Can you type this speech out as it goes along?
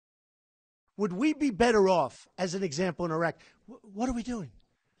would we be better off, as an example, in Iraq? What are we doing?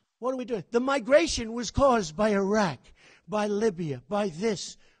 What are we doing? The migration was caused by Iraq, by Libya, by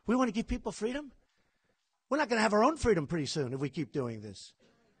this. We want to give people freedom? We're not going to have our own freedom pretty soon if we keep doing this.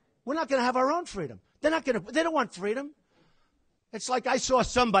 We're not going to have our own freedom. They don't want freedom. It's like I saw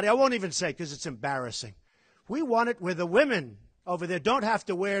somebody, I won't even say because it's embarrassing. We want it where the women over there don't have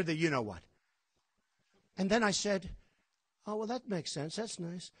to wear the you-know-what. And then I said, oh, well, that makes sense. That's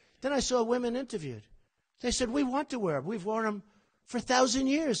nice. Then I saw women interviewed. They said, we want to wear them. We've worn them for 1,000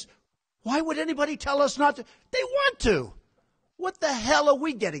 years. Why would anybody tell us not to? They want to. What the hell are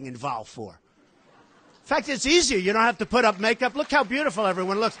we getting involved for? In fact, it's easier. You don't have to put up makeup. Look how beautiful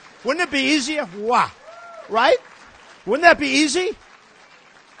everyone looks. Wouldn't it be easier? Wow. Right? Wouldn't that be easy?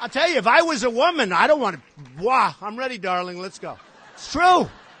 I'll tell you, if I was a woman, I don't want to. Wow. I'm ready, darling. Let's go. It's true.